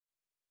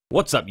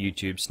What's up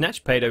YouTube,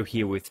 Snatch Pato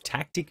here with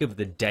Tactic of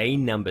the Day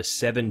number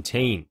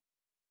 17.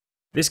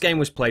 This game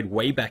was played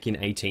way back in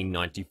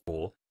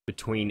 1894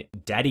 between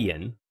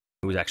Dadian,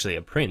 who was actually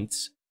a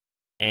prince,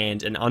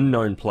 and an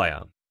unknown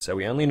player. So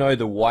we only know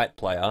the white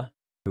player,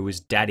 who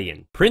was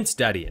Dadian, Prince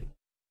Dadian.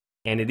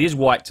 And it is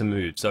white to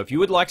move, so if you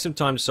would like some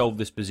time to solve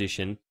this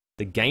position,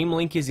 the game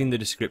link is in the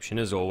description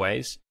as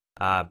always.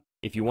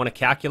 If you want to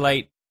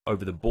calculate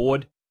over the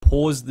board,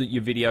 pause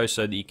your video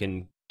so that you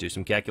can do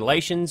some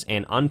calculations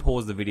and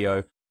unpause the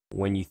video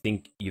when you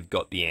think you've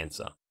got the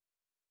answer.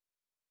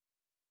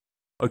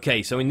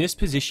 Okay, so in this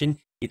position,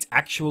 it's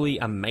actually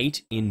a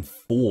mate in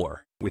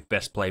 4 with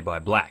best play by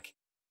black.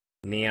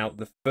 Now,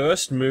 the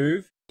first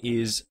move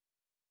is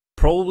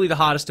probably the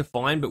hardest to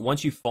find, but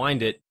once you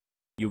find it,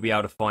 you'll be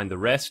able to find the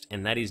rest,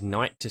 and that is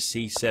knight to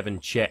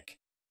c7 check.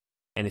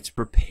 And it's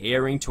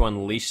preparing to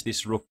unleash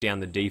this rook down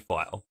the d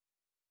file.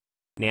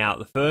 Now,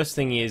 the first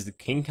thing is the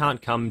king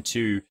can't come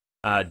to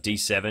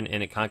d7,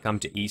 and it can't come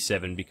to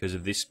e7 because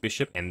of this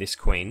bishop and this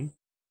queen.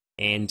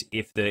 And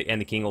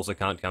the king also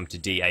can't come to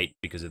d8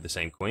 because of the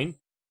same queen.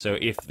 So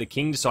if the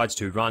king decides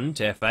to run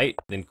to f8,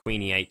 then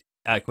queen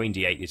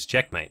d8 is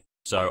checkmate.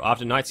 So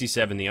after knight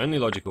c7, the only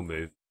logical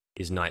move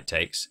is knight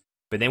takes.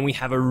 But then we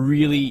have a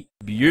really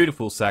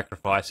beautiful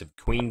sacrifice of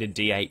queen to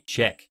d8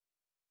 check.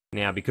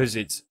 Now, because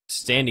it's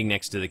standing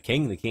next to the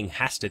king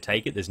has to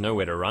take it. There's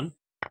nowhere to run.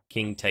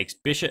 King takes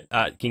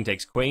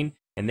queen,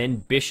 and then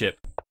bishop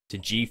to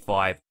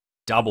g5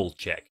 double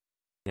check.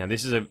 Now,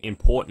 this is an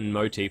important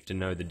motif to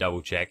know, the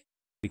double check,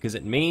 because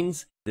it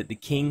means that the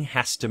king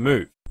has to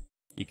move.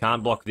 You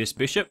can't block this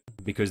bishop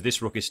because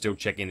this rook is still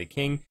checking the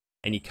king,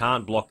 and you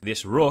can't block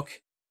this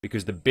rook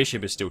because the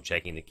bishop is still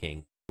checking the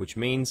king, which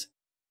means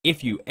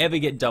if you ever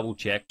get double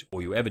checked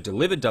or you ever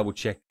deliver double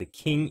check, the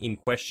king in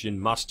question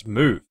must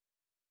move.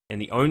 And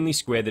the only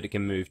square that it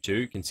can move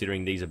to,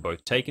 considering these are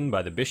both taken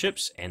by the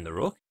bishops and the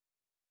rook,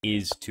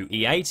 is to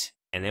e8,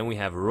 and then we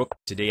have rook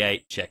to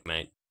d8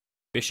 checkmate.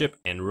 Bishop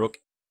and rook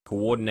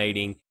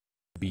coordinating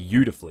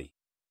beautifully.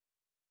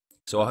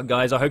 So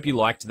guys, I hope you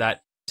liked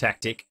that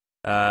tactic.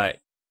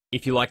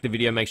 If you liked the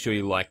video, make sure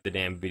you like the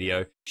damn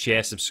video,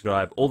 share,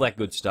 subscribe, all that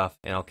good stuff,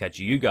 and I'll catch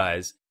you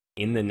guys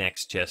in the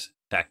next chess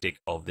tactic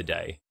of the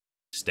day.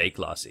 Stay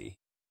classy.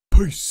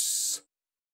 Peace!